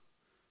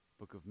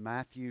book of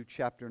Matthew,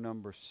 chapter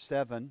number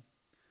 7.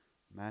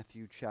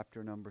 Matthew,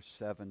 chapter number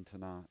 7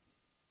 tonight.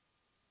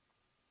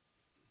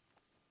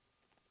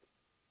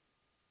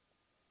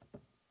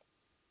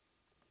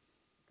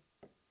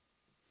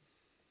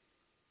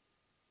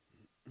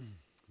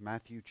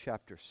 Matthew,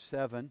 chapter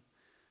 7.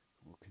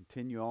 We'll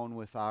continue on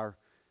with our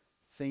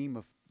theme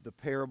of the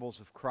parables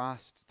of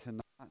Christ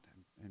tonight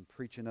and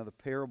preach another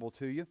parable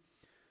to you.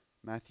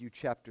 Matthew,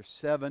 chapter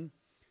 7.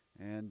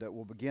 And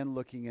we'll begin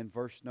looking in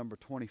verse number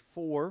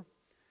 24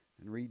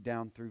 and read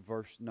down through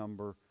verse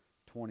number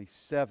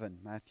 27.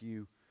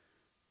 Matthew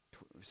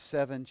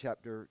 7,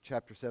 chapter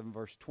 7,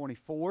 verse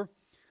 24. The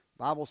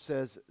Bible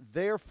says,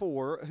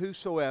 "Therefore,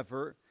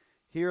 whosoever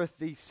heareth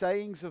these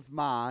sayings of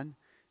mine,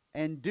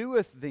 and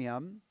doeth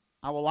them,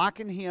 I will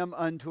liken him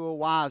unto a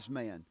wise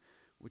man,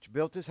 which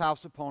built his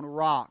house upon a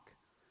rock.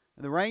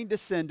 And the rain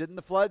descended, and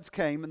the floods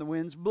came, and the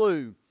winds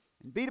blew,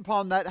 and beat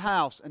upon that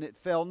house, and it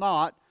fell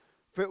not,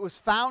 for it was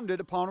founded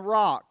upon a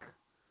rock.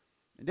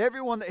 And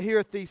everyone that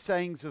heareth these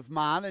sayings of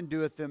mine, and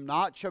doeth them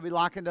not, shall be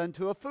likened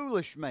unto a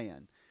foolish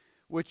man,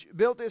 which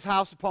built his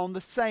house upon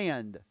the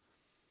sand.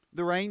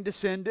 The rain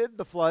descended,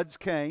 the floods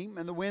came,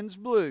 and the winds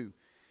blew,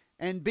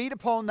 and beat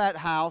upon that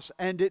house,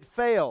 and it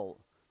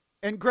fell.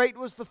 And great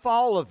was the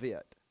fall of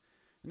it.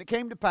 And it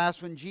came to pass,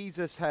 when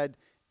Jesus had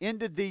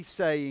ended these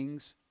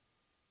sayings,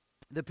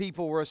 the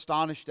people were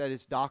astonished at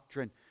his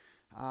doctrine."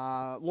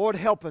 Lord,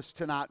 help us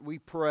tonight, we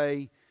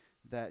pray,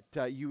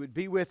 that you would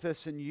be with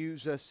us and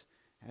use us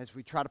as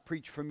we try to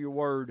preach from your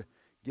word.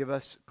 Give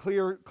us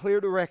clear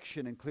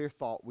direction and clear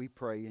thought, we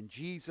pray, in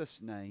Jesus'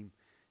 name,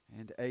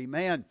 and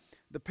amen.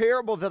 The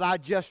parable that I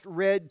just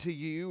read to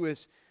you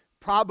is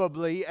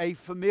probably a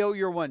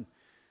familiar one.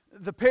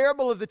 The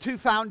parable of the two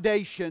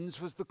foundations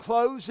was the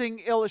closing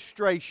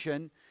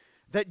illustration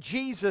that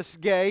Jesus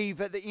gave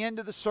at the end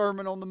of the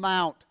Sermon on the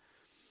Mount.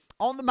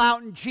 On the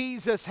mountain,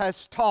 Jesus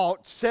has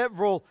taught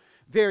several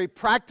very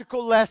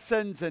practical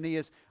lessons, and he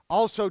has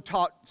also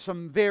taught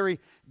some very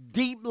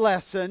deep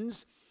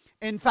lessons.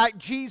 In fact,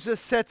 Jesus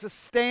sets a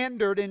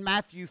standard in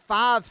Matthew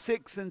 5,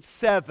 6, and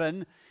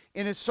 7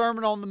 in his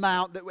Sermon on the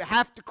Mount that we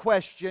have to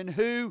question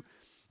who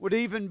would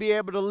even be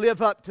able to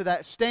live up to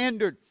that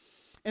standard.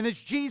 And as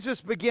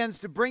Jesus begins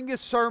to bring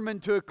his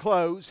sermon to a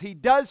close, he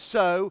does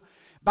so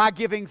by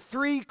giving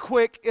three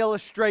quick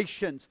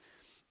illustrations.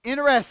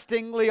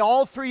 Interestingly,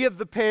 all three of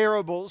the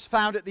parables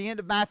found at the end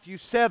of Matthew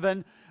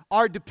 7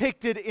 are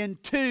depicted in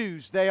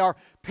twos. They are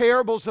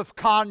parables of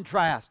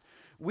contrast.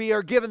 We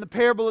are given the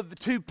parable of the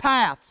two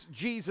paths.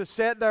 Jesus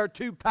said there are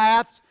two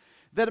paths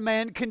that a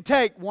man can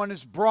take. One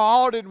is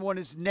broad and one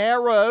is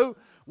narrow.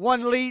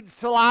 One leads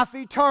to life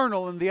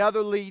eternal and the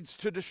other leads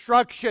to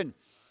destruction.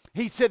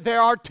 He said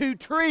there are two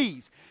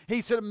trees.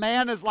 He said a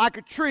man is like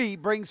a tree,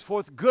 brings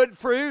forth good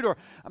fruit, or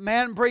a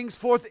man brings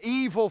forth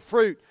evil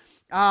fruit.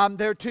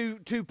 There are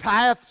two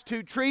paths,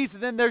 two trees,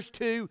 and then there's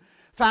two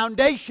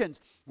foundations.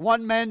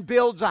 One man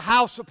builds a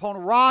house upon a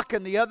rock,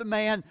 and the other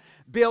man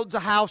builds a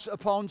house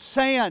upon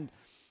sand.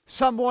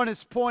 Someone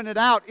has pointed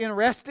out,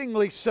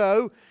 interestingly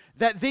so,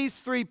 that these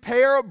three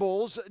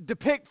parables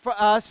depict for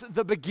us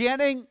the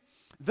beginning,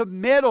 the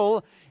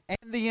middle,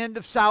 and the end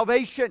of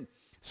salvation.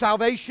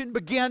 Salvation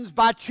begins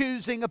by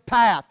choosing a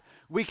path.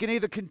 We can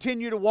either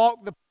continue to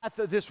walk the path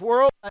of this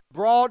world, that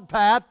broad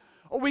path,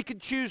 or we can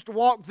choose to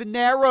walk the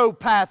narrow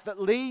path that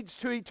leads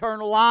to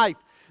eternal life.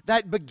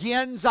 That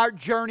begins our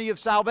journey of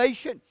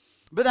salvation.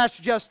 But that's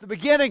just the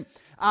beginning.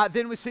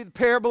 Then we see the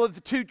parable of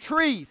the two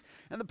trees.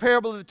 And the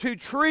parable of the two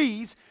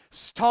trees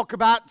talk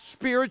about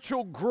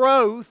spiritual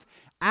growth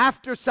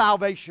after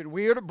salvation.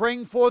 We are to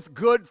bring forth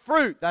good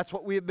fruit. That's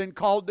what we have been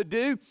called to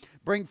do.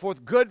 Bring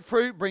forth good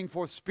fruit, bring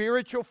forth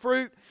spiritual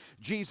fruit.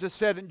 Jesus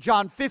said in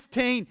John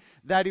 15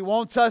 that he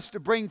wants us to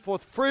bring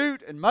forth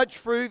fruit, and much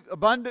fruit,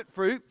 abundant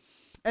fruit.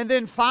 And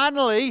then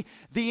finally,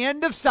 the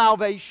end of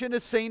salvation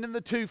is seen in the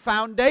two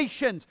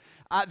foundations.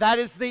 That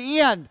is the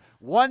end.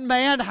 One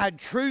man had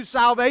true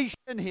salvation.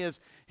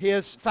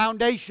 His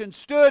foundation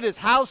stood, his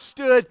house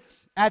stood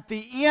at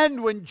the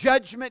end when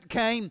judgment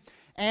came,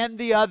 and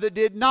the other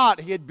did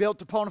not. He had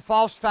built upon a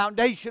false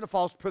foundation, a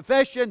false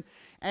profession,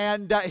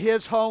 and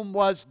his home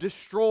was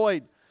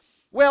destroyed.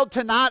 Well,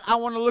 tonight I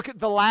want to look at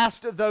the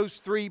last of those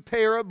three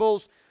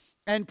parables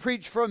and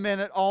preach for a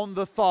minute on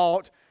the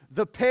thought,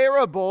 the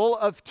parable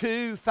of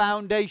two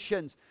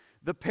foundations.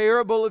 The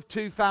parable of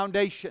two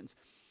foundations.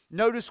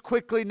 Notice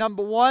quickly,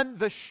 number one,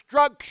 the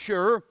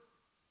structure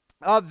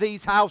of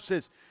these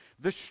houses.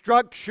 The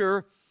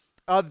structure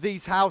of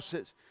these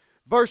houses.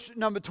 Verse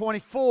number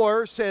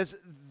 24 says,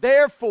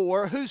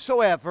 "Therefore,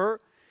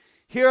 whosoever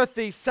heareth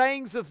these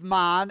sayings of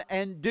mine,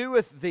 and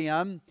doeth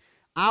them,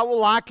 I will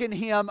liken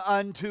him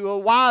unto a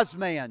wise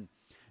man,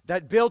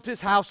 that built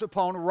his house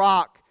upon a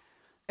rock."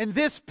 In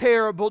this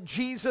parable,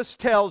 Jesus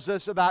tells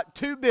us about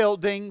two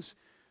buildings,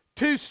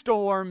 two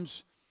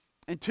storms,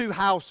 and two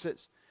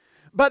houses.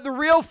 But the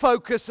real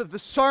focus of the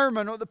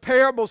sermon or the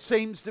parable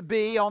seems to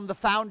be on the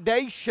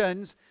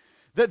foundations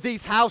that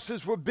these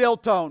houses were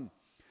built on.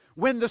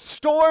 When the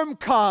storm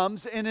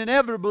comes, and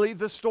inevitably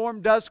the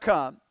storm does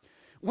come,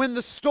 When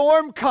the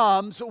storm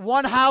comes,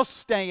 one house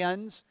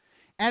stands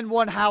and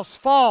one house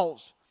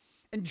falls.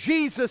 And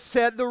Jesus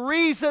said the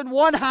reason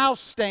one house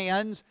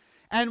stands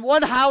and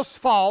one house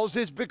falls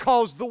is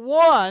because the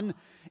one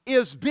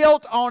is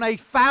built on a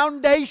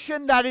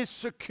foundation that is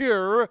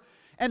secure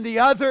and the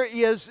other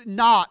is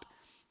not.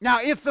 Now,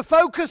 if the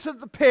focus of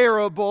the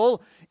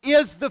parable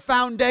is the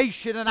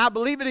foundation, and I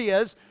believe it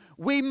is,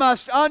 we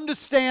must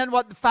understand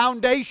what the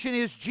foundation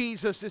is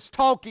Jesus is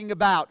talking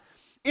about.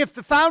 If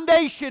the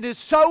foundation is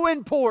so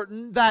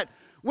important that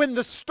when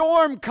the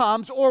storm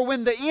comes or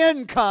when the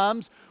end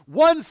comes,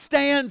 one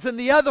stands and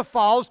the other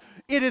falls,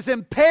 it is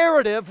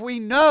imperative we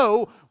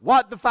know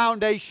what the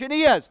foundation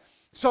is.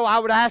 So I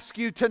would ask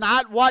you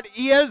tonight, what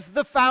is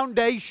the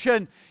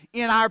foundation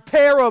in our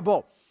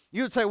parable?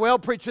 You would say, well,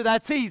 preacher,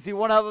 that's easy.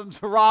 One of them's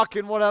a rock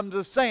and one of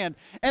them's a sand.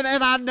 And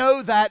I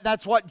know that.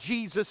 That's what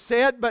Jesus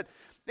said. But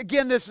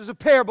again, this is a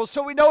parable,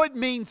 so we know it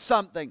means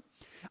something.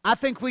 I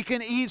think we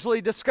can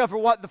easily discover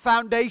what the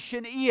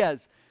foundation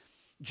is.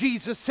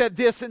 Jesus said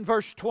this in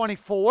verse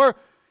 24.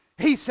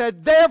 He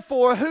said,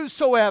 therefore,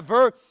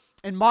 whosoever,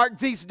 and mark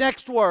these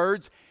next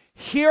words,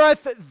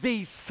 heareth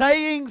these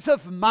sayings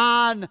of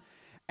mine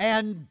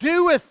and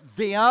doeth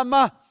them,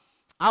 I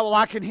will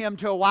liken him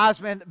to a wise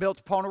man that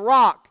built upon a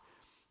rock.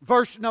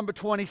 Verse number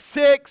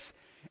 26,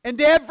 and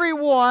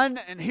everyone,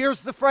 and here's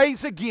the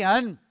phrase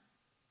again,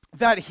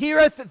 that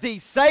heareth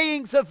these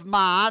sayings of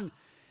mine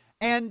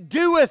and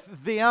doeth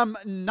them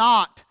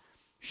not,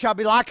 shall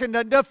be likened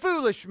unto a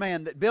foolish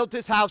man that built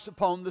his house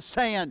upon the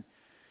sand.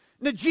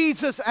 Now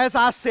Jesus, as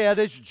I said,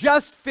 has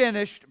just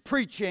finished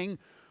preaching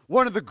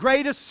one of the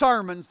greatest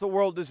sermons the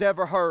world has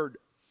ever heard.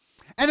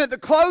 And at the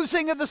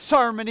closing of the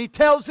sermon, he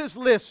tells his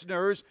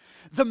listeners,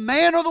 the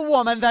man or the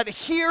woman that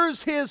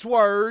hears his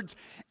words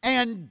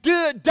and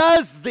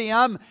does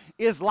them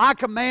is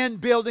like a man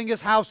building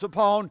his house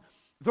upon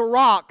the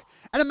rock.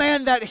 And a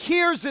man that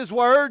hears his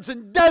words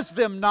and does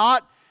them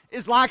not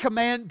is like a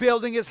man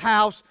building his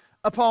house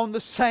upon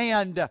the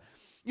sand.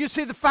 You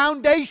see, the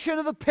foundation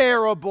of the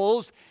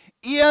parables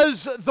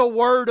is the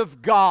Word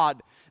of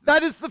God.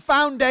 That is the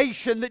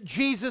foundation that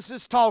Jesus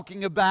is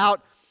talking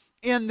about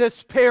in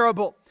this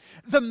parable.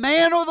 The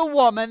man or the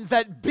woman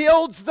that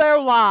builds their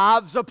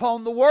lives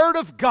upon the Word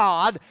of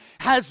God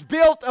has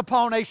built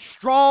upon a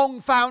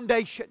strong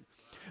foundation.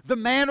 The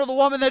man or the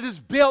woman that has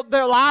built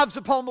their lives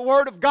upon the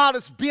Word of God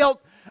is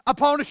built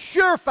upon a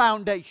sure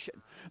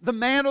foundation. The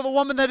man or the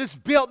woman that has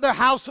built their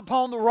house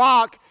upon the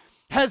rock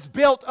has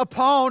built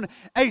upon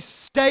a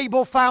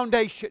stable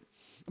foundation.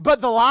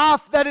 But the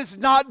life that is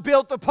not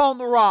built upon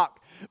the rock,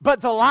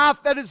 but the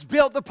life that is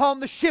built upon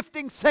the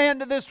shifting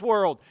sand of this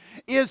world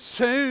is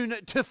soon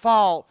to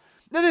fall.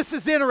 Now this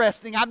is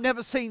interesting. I've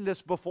never seen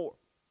this before.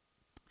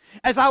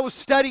 As I was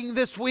studying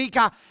this week,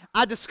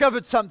 I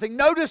discovered something.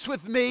 Notice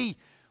with me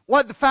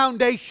what the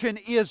foundation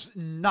is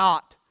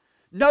not.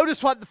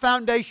 Notice what the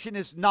foundation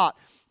is not.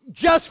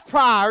 Just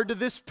prior to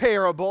this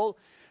parable,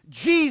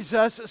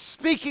 Jesus,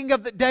 speaking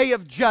of the day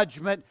of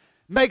judgment,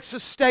 makes a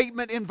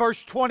statement in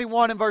verse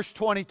 21 and verse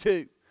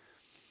 22.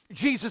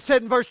 Jesus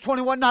said in verse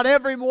 21, not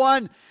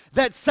everyone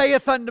that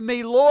saith unto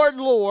me, Lord,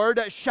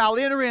 Lord, shall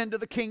enter into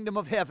the kingdom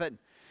of heaven,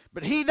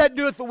 but he that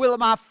doeth the will of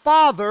my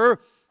Father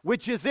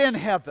which is in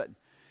heaven.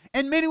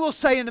 And many will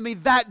say unto me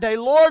that day,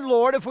 Lord,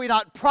 Lord, have we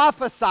not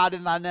prophesied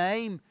in thy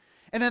name,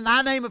 and in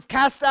thy name have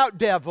cast out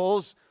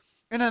devils,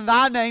 and in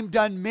thy name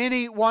done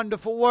many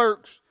wonderful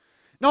works?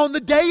 Now on the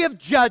day of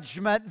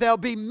judgment, there'll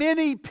be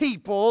many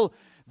people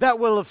that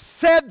will have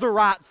said the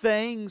right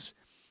things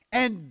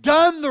and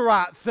done the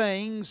right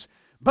things,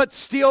 but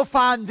still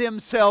find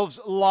themselves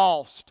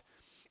lost.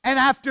 And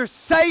after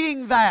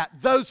saying that,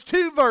 those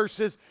two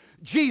verses,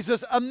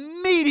 Jesus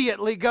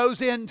immediately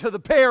goes into the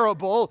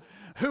parable.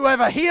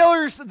 Whoever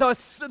hears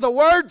the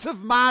words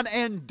of mine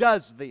and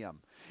does them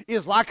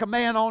is like a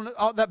man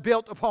that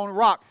built upon a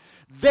rock.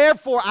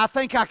 Therefore, I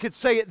think I could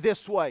say it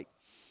this way.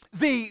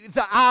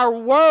 Our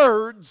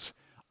words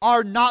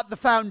are not the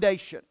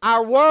foundation.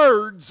 Our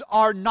words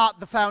are not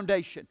the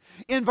foundation.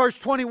 In verse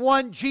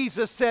 21,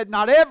 Jesus said,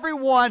 not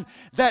everyone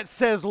that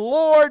says,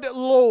 Lord,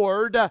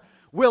 Lord,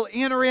 will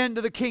enter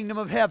into the kingdom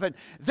of heaven.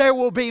 There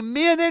will be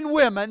men and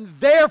women,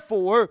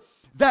 therefore,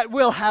 that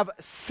will have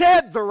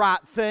said the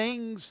right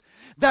things,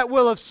 that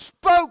will have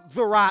spoke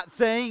the right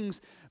things,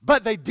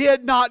 but they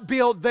did not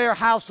build their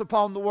house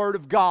upon the Word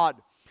of God.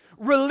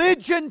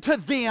 Religion to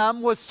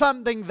them was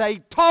something they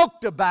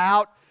talked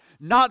about,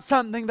 not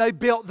something they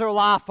built their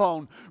life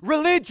on.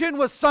 Religion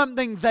was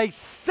something they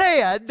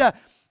said,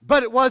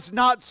 but it was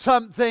not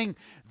something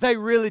they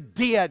really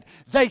did.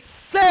 They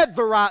said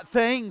the right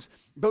things,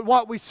 but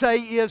what we say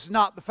is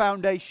not the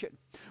foundation.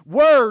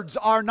 Words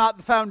are not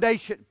the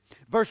foundation.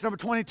 Verse number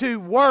 22,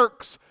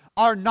 works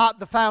are not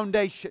the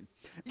foundation.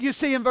 You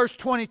see in verse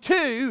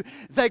 22,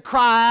 they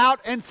cry out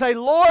and say,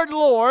 Lord,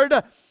 Lord,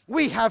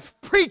 we have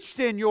preached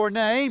in your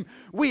name.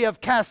 We have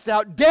cast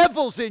out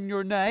devils in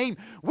your name.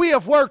 We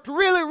have worked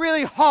really,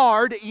 really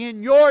hard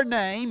in your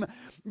name.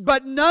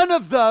 But none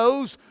of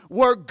those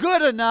were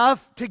good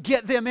enough to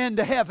get them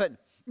into heaven.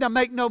 Now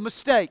make no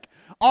mistake.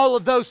 All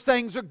of those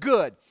things are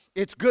good.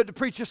 It's good to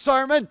preach a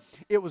sermon.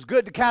 It was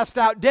good to cast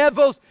out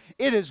devils.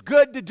 It is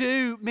good to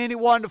do many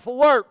wonderful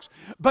works.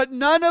 But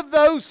none of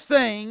those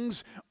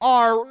things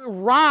are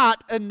right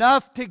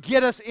enough to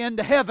get us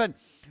into heaven.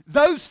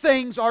 Those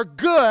things are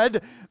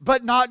good,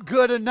 but not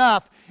good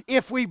enough.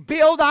 If we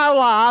build our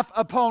life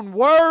upon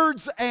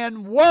words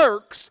and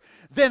works,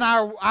 then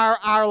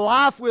our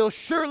life will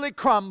surely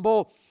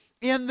crumble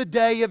in the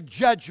day of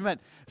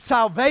judgment.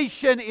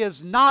 Salvation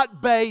is not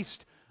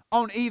based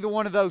on either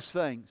one of those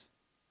things.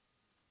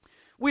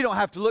 We don't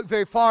have to look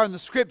very far in the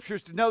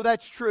Scriptures to know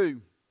that's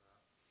true.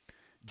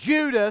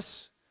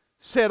 Judas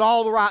said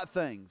all the right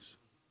things.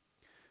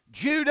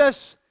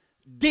 Judas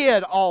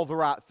did all the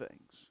right things.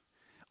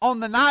 On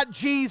the night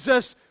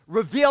Jesus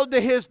revealed to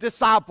His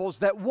disciples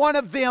that one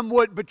of them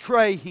would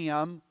betray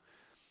Him,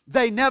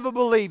 they never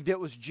believed it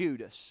was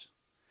Judas.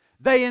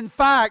 They in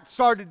fact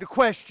started to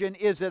question,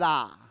 is it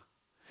I?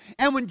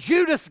 And when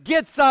Judas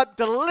gets up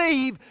to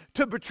leave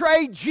to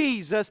betray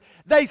Jesus,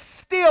 they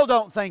still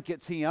don't think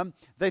it's him.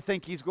 They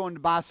think he's going to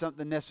buy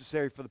something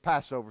necessary for the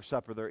Passover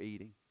supper they're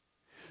eating.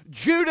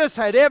 Judas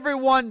had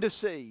everyone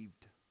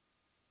deceived.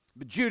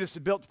 But Judas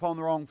had built upon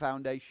the wrong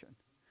foundation.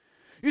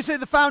 You see,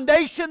 the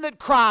foundation that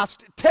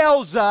Christ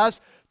tells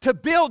us to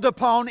build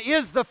upon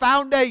is the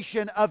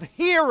foundation of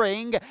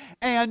hearing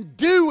and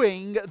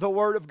doing the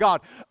Word of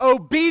God.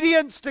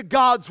 Obedience to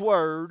God's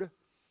Word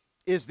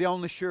is the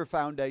only sure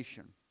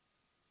foundation.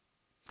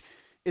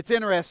 It's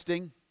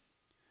interesting,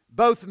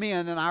 both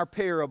men in our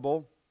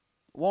parable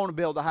want to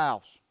build a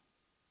house.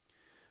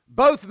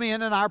 Both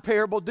men in our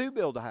parable do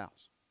build a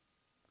house.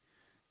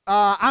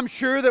 I'm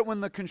sure that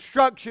when the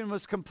construction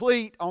was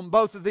complete on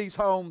both of these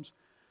homes,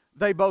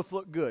 they both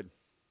looked good.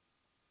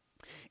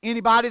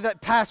 Anybody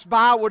that passed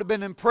by would have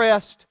been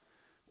impressed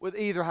with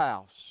either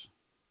house.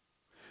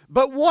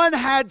 But one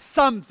had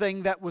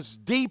something that was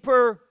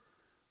deeper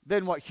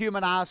than what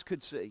human eyes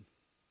could see.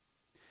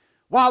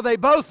 While they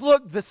both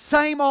looked the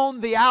same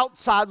on the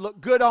outside, looked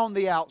good on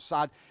the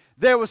outside,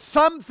 there was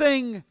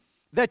something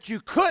that you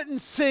couldn't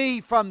see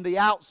from the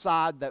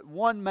outside that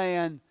one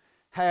man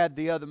had,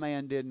 the other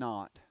man did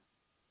not.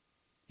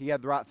 He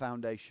had the right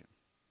foundation.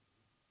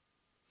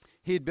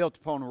 He had built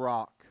upon a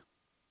rock.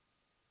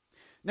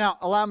 Now,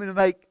 allow me to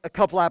make a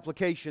couple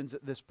applications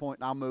at this point,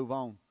 and I'll move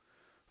on.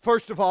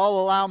 First of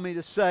all, allow me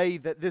to say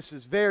that this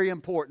is very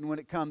important when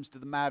it comes to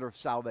the matter of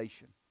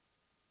salvation.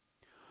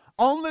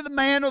 Only the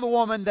man or the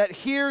woman that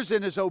hears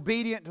and is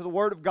obedient to the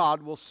Word of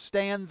God will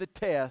stand the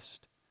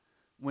test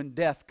when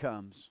death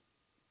comes.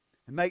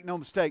 And make no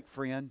mistake,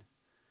 friend,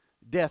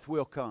 death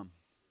will come.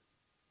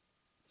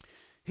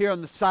 Here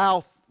in the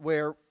South,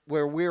 where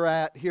we're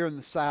at, here in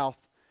the South,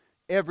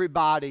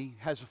 everybody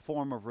has a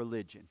form of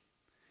religion.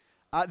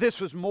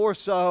 This was more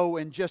so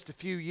in just a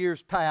few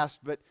years past,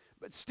 but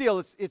still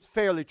it's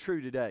fairly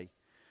true today.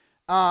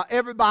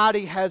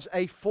 Everybody has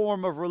a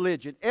form of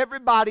religion.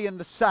 Everybody in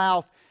the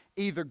South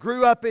either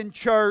grew up in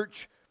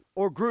church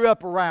or grew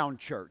up around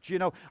church. You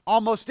know,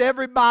 almost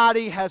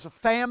everybody has a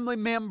family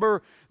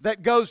member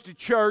that goes to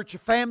church, a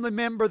family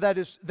member that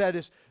is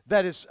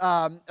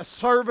a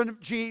servant of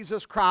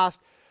Jesus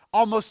Christ.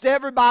 Almost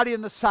everybody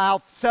in the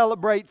South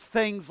celebrates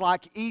things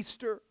like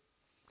Easter.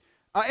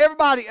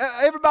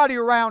 Everybody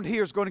around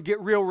here is going to get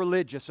real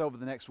religious over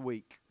the next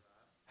week.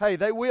 Hey,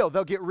 they will.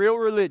 They'll get real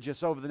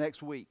religious over the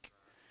next week.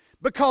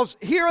 Because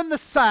here in the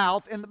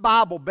South, in the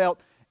Bible Belt,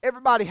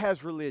 everybody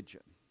has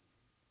religion.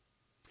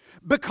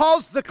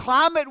 Because the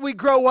climate we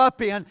grow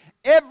up in,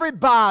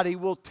 everybody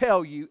will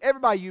tell you,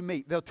 everybody you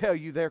meet, they'll tell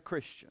you they're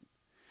Christian.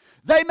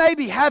 They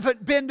maybe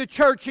haven't been to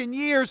church in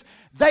years.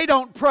 They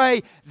don't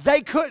pray.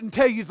 They couldn't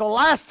tell you the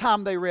last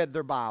time they read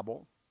their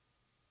Bible.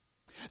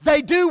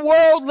 They do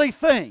worldly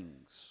things.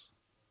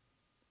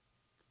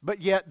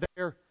 But yet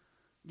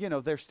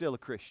they're still a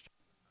Christian.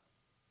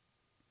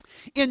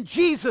 In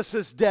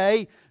Jesus'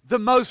 day, the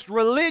most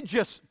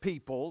religious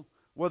people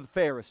were the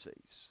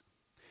Pharisees.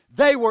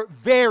 They were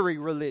very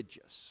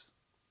religious.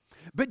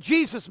 But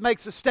Jesus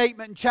makes a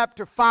statement in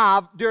chapter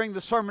 5 during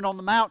the Sermon on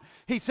the Mount.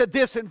 He said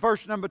this in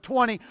verse number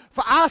 20,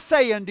 "For I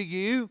say unto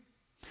you,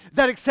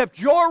 that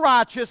except your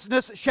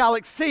righteousness shall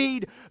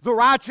exceed the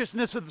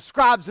righteousness of the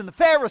scribes and the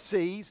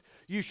Pharisees,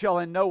 you shall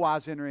in no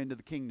wise enter into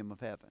the kingdom of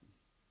heaven."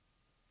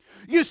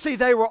 You see,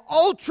 they were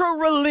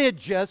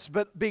ultra-religious,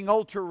 but being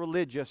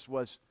ultra-religious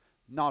was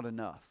not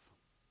enough.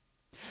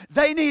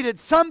 They needed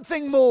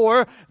something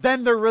more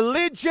than their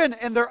religion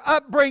and their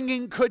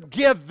upbringing could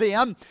give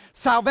them.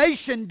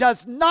 Salvation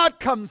does not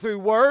come through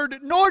word,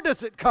 nor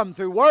does it come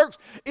through works.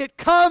 It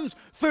comes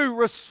through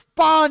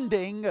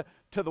responding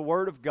to the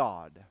Word of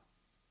God.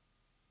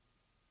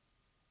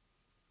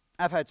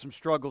 I've had some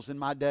struggles in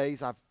my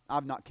days.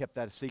 I've not kept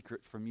that a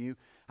secret from you.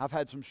 I've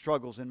had some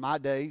struggles in my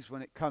days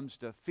when it comes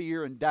to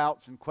fear and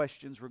doubts and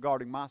questions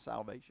regarding my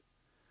salvation.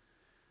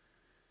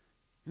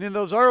 And in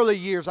those early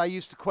years, I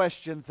used to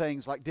question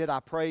things like, did I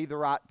pray the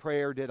right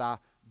prayer? Did I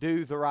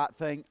do the right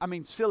thing? I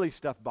mean, silly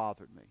stuff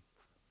bothered me.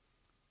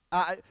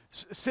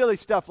 Silly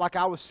stuff like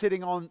I was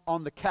sitting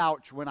on the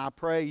couch when I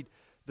prayed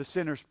the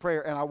sinner's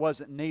prayer and I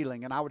wasn't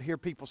kneeling. And I would hear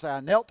people say, I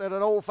knelt at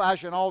an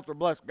old-fashioned altar,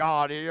 bless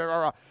God.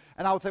 And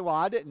I would think, well,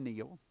 I didn't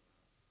kneel.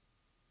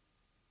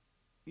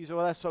 You say,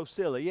 well, that's so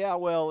silly. Yeah,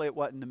 well, it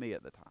wasn't to me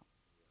at the time.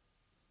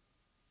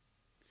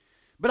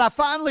 But I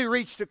finally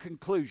reached a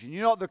conclusion.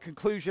 You know what the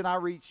conclusion I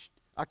reached?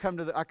 I come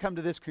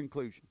to this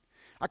conclusion.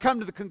 I come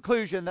to the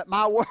conclusion that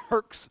my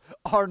works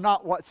are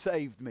not what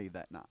saved me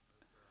that night.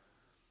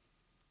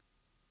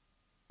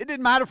 It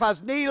didn't matter if I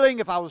was kneeling,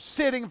 if I was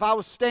sitting, if I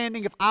was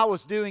standing, if I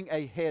was doing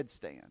a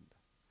headstand.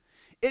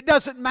 It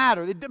doesn't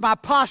matter. My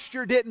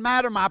posture didn't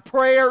matter. My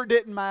prayer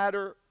didn't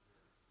matter.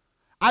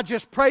 I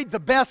just prayed the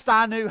best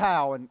I knew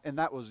how, and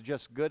that was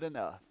just good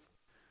enough.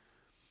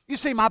 You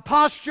see, my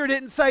posture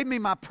didn't save me.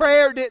 My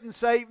prayer didn't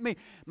save me.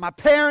 My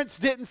parents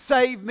didn't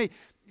save me.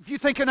 If you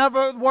think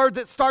another word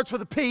that starts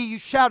with a P, you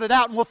shout it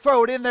out and we'll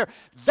throw it in there.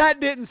 That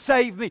didn't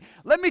save me.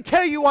 Let me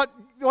tell you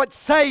what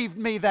saved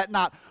me that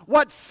night.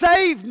 What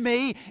saved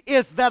me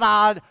is that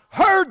I'd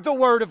heard the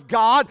Word of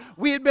God.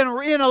 We had been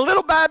in a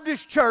little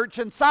Baptist church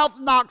in South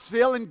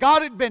Knoxville, and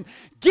God had been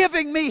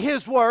giving me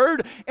His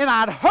Word, and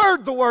I'd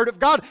heard the Word of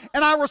God,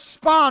 and I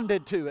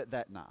responded to it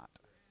that night.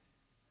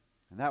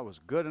 And that was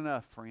good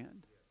enough,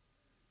 friend.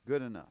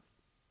 Good enough.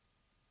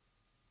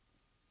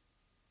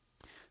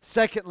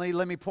 Secondly,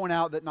 let me point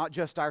out that not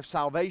just our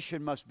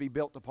salvation must be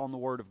built upon the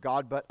Word of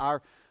God, but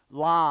our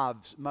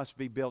lives must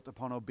be built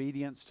upon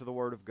obedience to the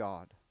Word of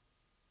God.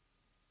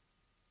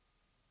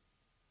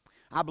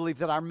 I believe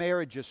that our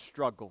marriages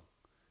struggle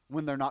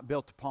when they're not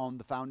built upon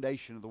the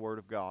foundation of the Word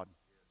of God.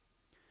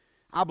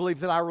 I believe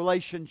that our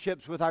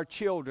relationships with our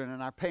children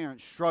and our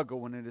parents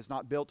struggle when it is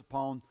not built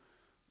upon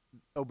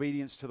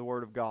obedience to the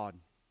Word of God.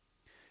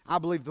 I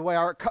believe the way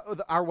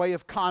our way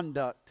of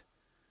conduct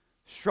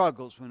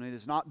struggles when it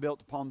is not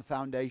built upon the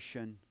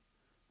foundation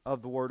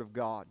of the Word of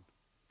God.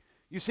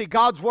 You see,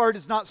 God's Word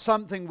is not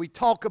something we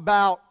talk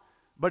about,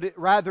 but it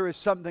rather is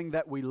something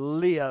that we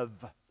live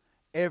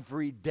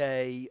every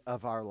day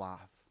of our life.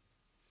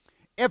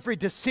 Every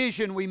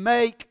decision we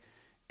make,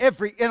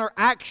 every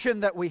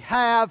interaction that we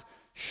have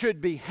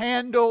should be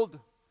handled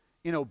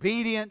in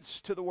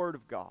obedience to the Word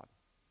of God.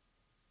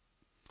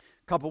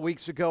 A couple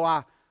weeks ago,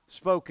 I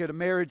spoke at a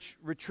marriage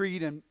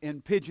retreat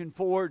in Pigeon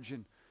Forge,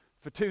 and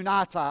for 2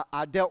 nights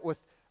I dealt with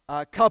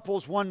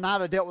couples. One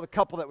night I dealt with a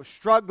couple that was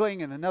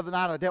struggling, and another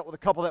night I dealt with a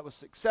couple that was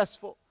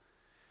successful.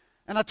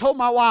 And I told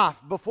my wife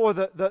before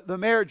the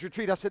marriage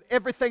retreat, I said,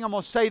 everything I'm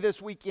going to say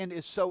this weekend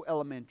is so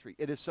elementary.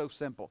 It is so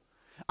simple.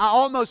 I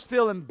almost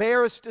feel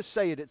embarrassed to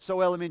say it. It's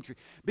so elementary.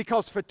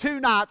 Because for 2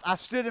 nights I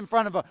stood in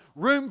front of a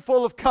room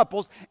full of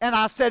couples, and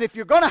I said, if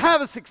you're going to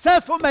have a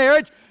successful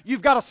marriage,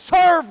 you've got to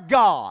serve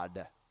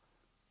God.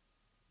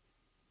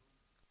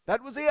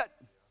 That was it.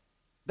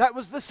 That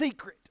was the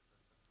secret.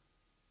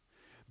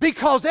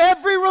 Because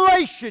every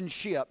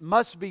relationship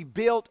must be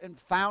built and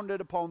founded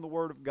upon the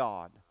Word of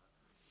God.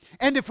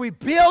 And if we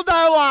build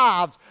our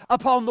lives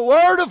upon the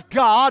Word of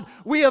God,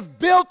 we have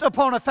built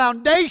upon a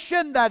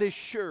foundation that is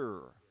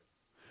sure.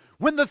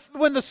 When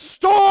the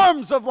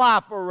storms of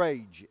life are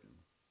raging,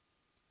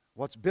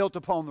 what's built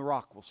upon the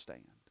rock will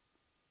stand.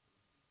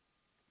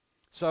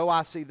 So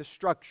I see the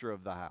structure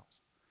of the house.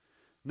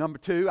 Number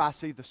 2, I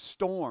see the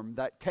storm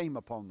that came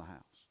upon the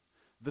house.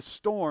 The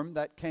storm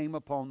that came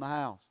upon the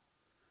house.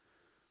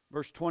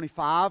 Verse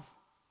 25,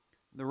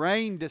 the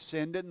rain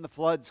descended and the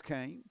floods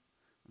came.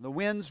 And the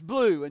winds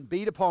blew and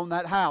beat upon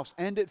that house,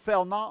 and it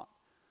fell not,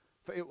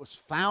 for it was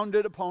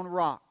founded upon a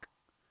rock.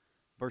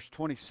 Verse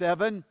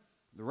 27,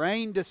 the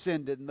rain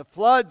descended and the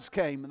floods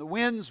came and the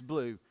winds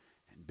blew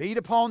and beat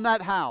upon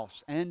that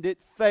house, and it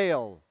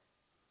fell.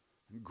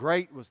 And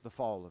great was the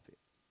fall of it.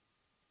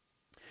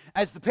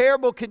 As the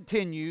parable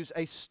continues,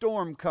 a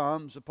storm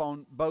comes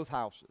upon both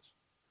houses.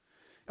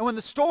 And when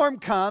the storm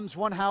comes,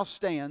 one house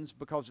stands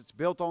because it's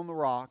built on the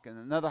rock, and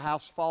another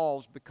house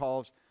falls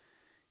because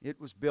it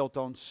was built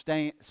on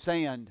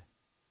sand.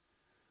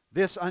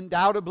 This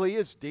undoubtedly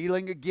is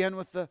dealing again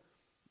with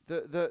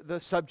the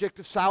subject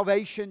of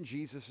salvation.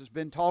 Jesus has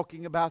been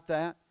talking about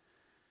that.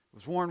 It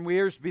was Warren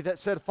Wiersbe that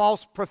said,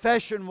 false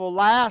profession will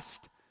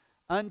last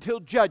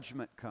until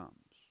judgment comes.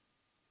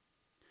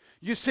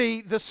 You see,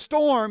 the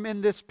storm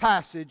in this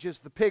passage is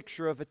the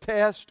picture of a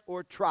test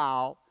or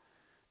trial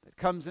that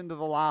comes into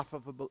the life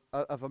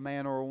of a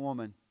man or a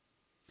woman.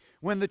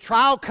 When the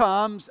trial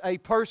comes, a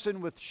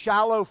person with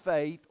shallow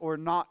faith or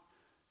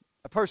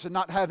a person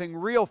not having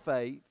real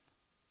faith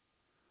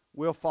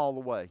will fall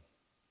away.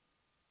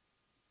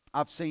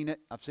 I've seen it.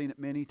 I've seen it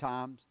many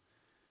times.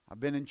 I've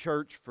been in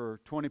church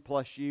for 20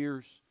 plus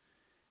years,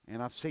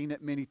 and I've seen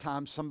it many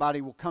times.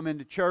 Somebody will come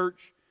into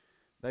church,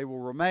 they will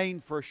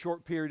remain for a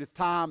short period of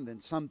time, then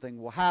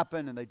something will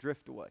happen and they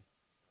drift away.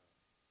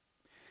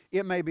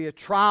 It may be a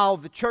trial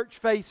the church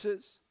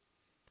faces.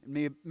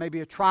 It may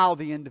be a trial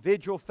the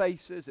individual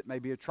faces. It may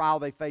be a trial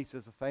they face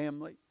as a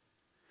family.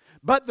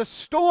 But the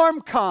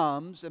storm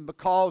comes, and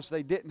because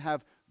they didn't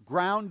have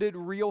grounded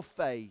real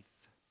faith,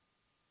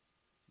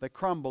 they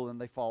crumble and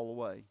they fall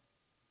away.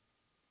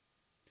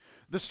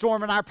 The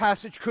storm in our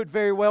passage could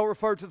very well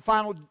refer to the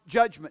final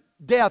judgment,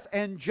 death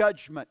and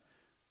judgment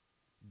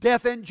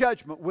death and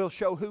judgment will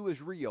show who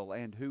is real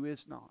and who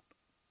is not.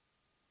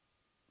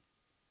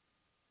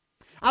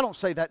 I don't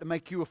say that to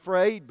make you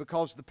afraid,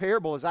 because the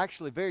parable is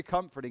actually very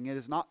comforting. It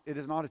is not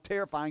a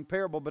terrifying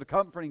parable, but a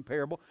comforting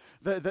parable.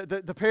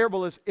 The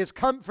parable is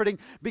comforting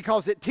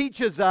because it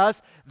teaches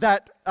us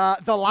that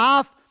the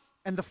life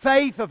and the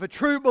faith of a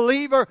true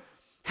believer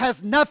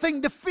has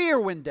nothing to fear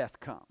when death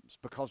comes,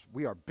 because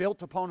we are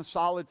built upon a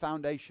solid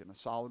foundation, a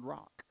solid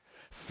rock.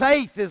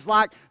 Faith is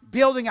like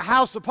building a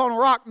house upon a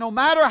rock. No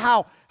matter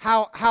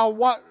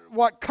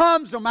what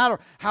comes, no matter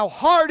how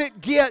hard it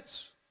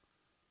gets,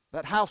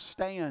 that house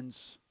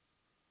stands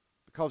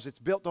because it's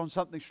built on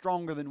something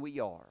stronger than we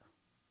are.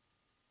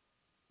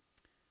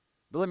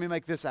 But let me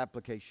make this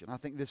application. I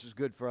think this is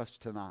good for us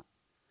tonight.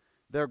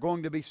 There are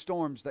going to be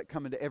storms that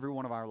come into every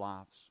one of our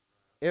lives.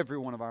 Every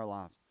one of our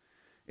lives.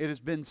 It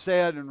has been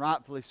said, and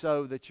rightfully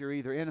so, that you're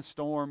either in a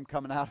storm,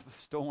 coming out of a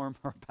storm,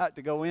 or about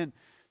to go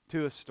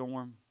into a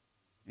storm.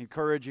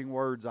 Encouraging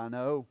words, I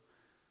know.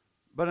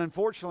 But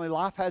unfortunately,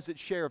 life has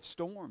its share of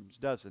storms,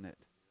 doesn't it?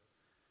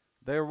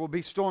 There will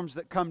be storms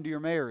that come to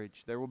your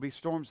marriage. There will be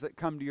storms that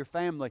come to your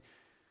family.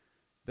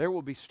 There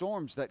will be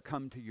storms that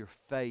come to your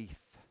faith.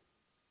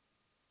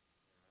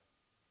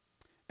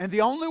 And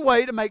the only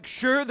way to make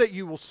sure that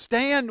you will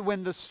stand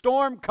when the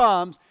storm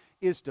comes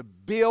is to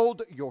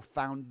build your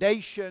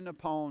foundation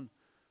upon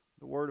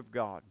the Word of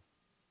God.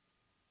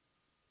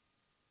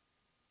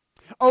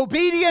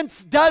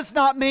 Obedience does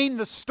not mean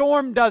the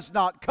storm does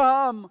not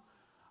come.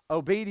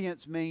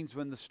 Obedience means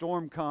when the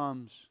storm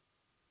comes,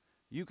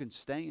 you can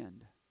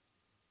stand.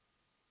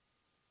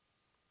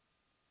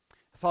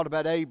 I thought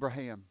about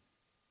Abraham.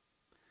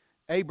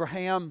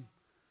 Abraham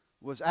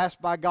was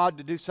asked by God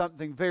to do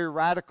something very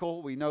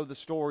radical. We know the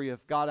story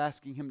of God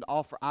asking him to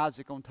offer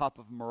Isaac on top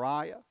of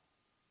Moriah.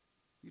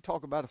 You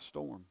talk about a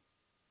storm.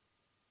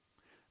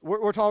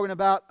 We're talking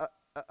about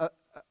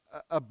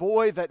a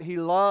boy that he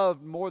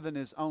loved more than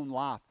his own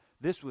life.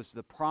 This was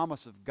the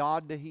promise of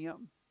God to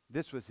him.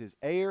 This was his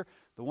heir,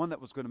 the one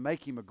that was going to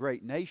make him a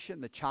great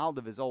nation, the child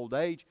of his old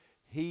age.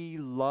 He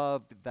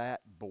loved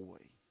that boy.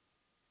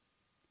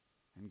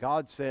 And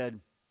God said,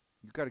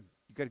 you got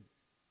to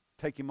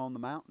take him on the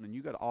mountain, and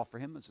you got to offer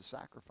him as a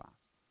sacrifice.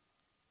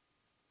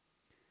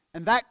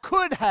 And that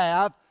could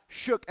have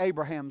shook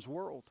Abraham's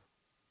world.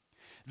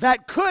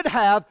 That could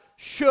have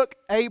shook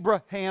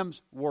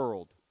Abraham's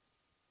world.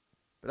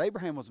 But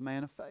Abraham was a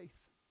man of faith.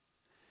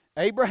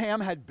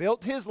 Abraham had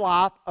built his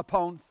life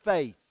upon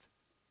faith.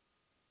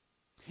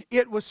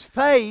 It was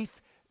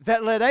faith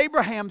that let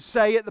Abraham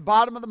say at the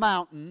bottom of the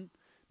mountain,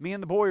 me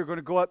and the boy are going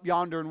to go up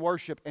yonder and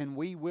worship, and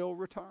we will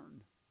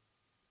return.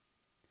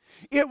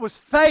 It was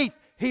faith,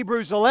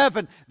 Hebrews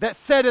 11, that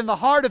said in the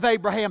heart of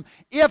Abraham,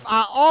 if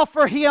I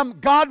offer him,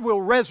 God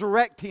will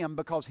resurrect him,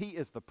 because he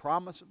is the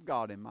promise of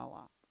God in my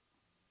life.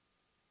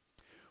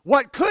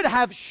 What could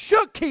have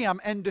shook him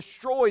and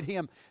destroyed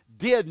him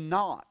did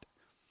not.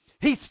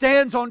 He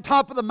stands on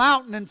top of the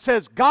mountain and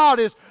says, God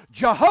is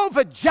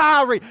Jehovah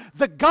Jireh,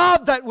 the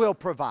God that will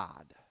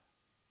provide.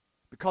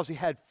 Because he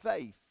had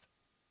faith.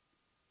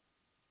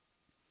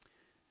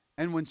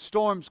 And when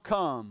storms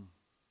come,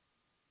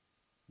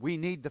 we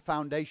need the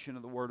foundation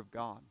of the Word of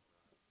God.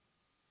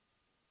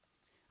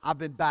 I've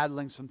been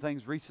battling some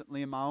things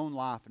recently in my own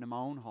life and in my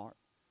own heart.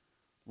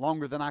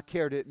 Longer than I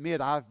care to admit,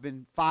 I've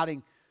been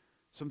fighting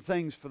some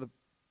things for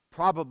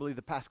probably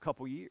the past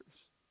couple years.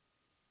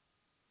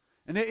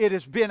 And it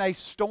has been a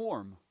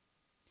storm.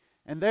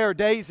 And there are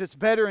days it's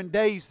better and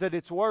days that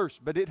it's worse,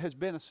 but it has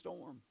been a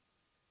storm.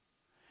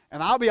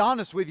 And I'll be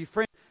honest with you,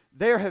 friend,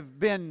 there have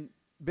been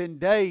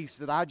days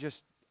that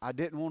I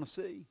didn't want to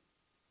see.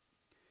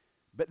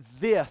 But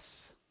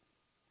this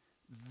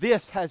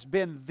has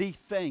been the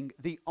thing,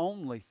 the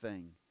only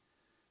thing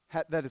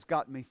that has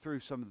gotten me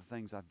through some of the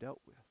things I've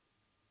dealt with.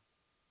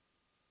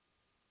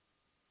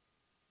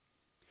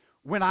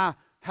 When I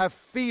have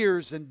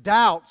fears and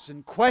doubts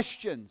and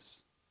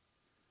questions,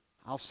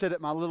 I'll sit at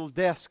my little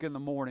desk in the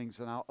mornings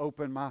and I'll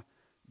open my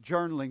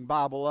journaling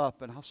Bible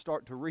up and I'll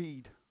start to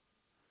read.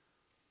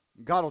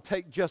 God will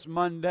take just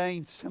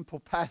mundane,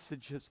 simple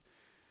passages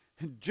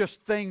and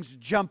just things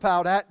jump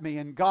out at me,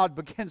 and God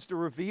begins to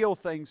reveal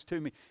things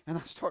to me, and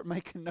I start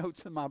making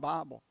notes in my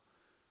Bible.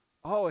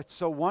 Oh, it's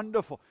so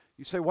wonderful.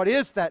 You say, what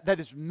is that?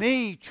 That is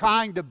me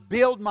trying to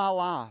build my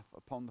life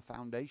upon the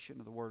foundation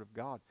of the Word of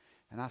God.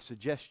 And I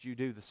suggest you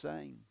do the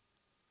same.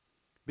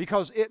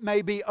 Because it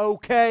may be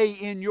okay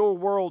in your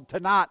world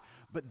tonight,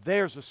 but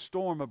there's a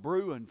storm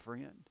a-brewing,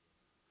 friend.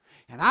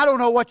 And I don't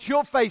know what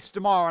you'll face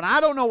tomorrow, and I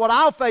don't know what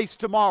I'll face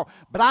tomorrow,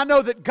 but I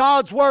know that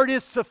God's Word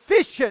is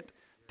sufficient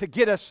to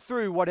get us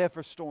through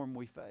whatever storm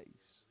we face.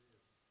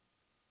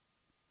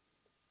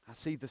 I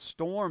see the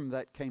storm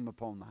that came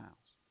upon the house.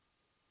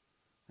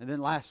 And then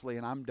lastly,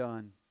 and I'm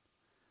done,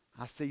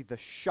 I see the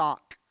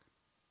shock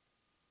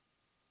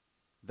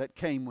that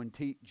came when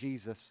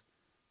Jesus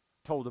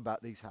told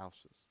about these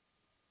houses.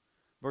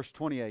 Verse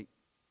 28.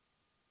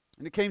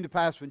 And it came to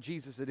pass when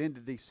Jesus had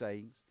ended these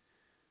sayings,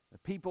 the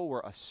people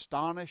were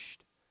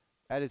astonished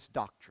at his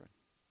doctrine.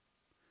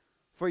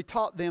 For he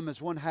taught them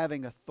as one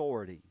having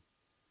authority,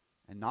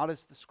 and not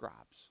as the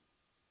scribes.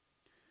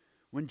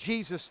 When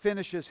Jesus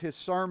finishes his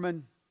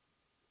sermon,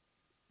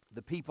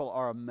 the people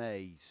are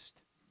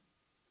amazed.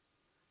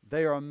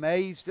 They are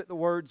amazed at the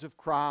words of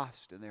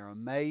Christ, and they are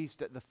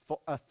amazed at the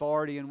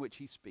authority in which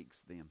he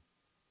speaks them.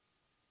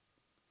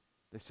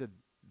 They said,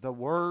 the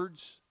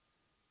words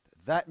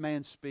that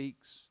man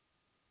speaks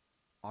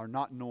are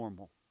not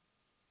normal.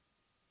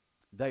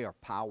 They are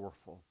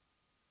powerful.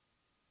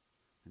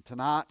 And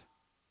tonight,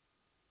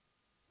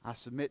 I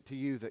submit to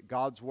you that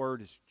God's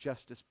Word is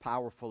just as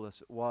powerful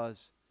as it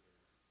was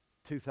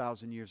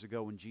 2,000 years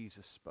ago when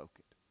Jesus spoke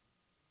it.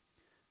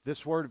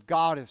 This Word of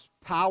God is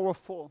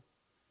powerful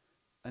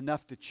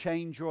enough to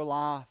change your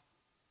life,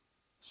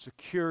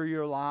 secure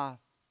your life,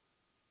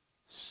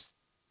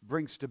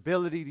 bring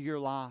stability to your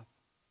life.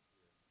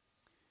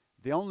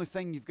 The only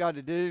thing you've got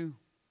to do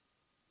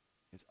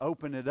is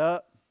open it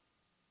up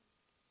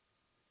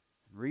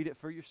and read it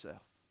for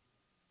yourself.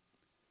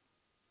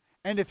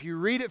 And if you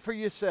read it for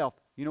yourself,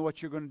 you know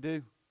what you're going to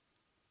do?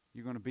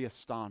 You're going to be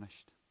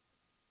astonished.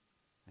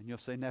 And you'll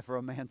say, never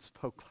a man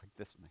spoke like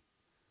this man.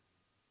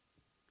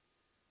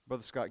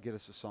 Brother Scott, get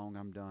us a song.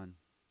 I'm done.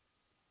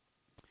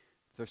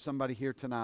 If there's somebody here tonight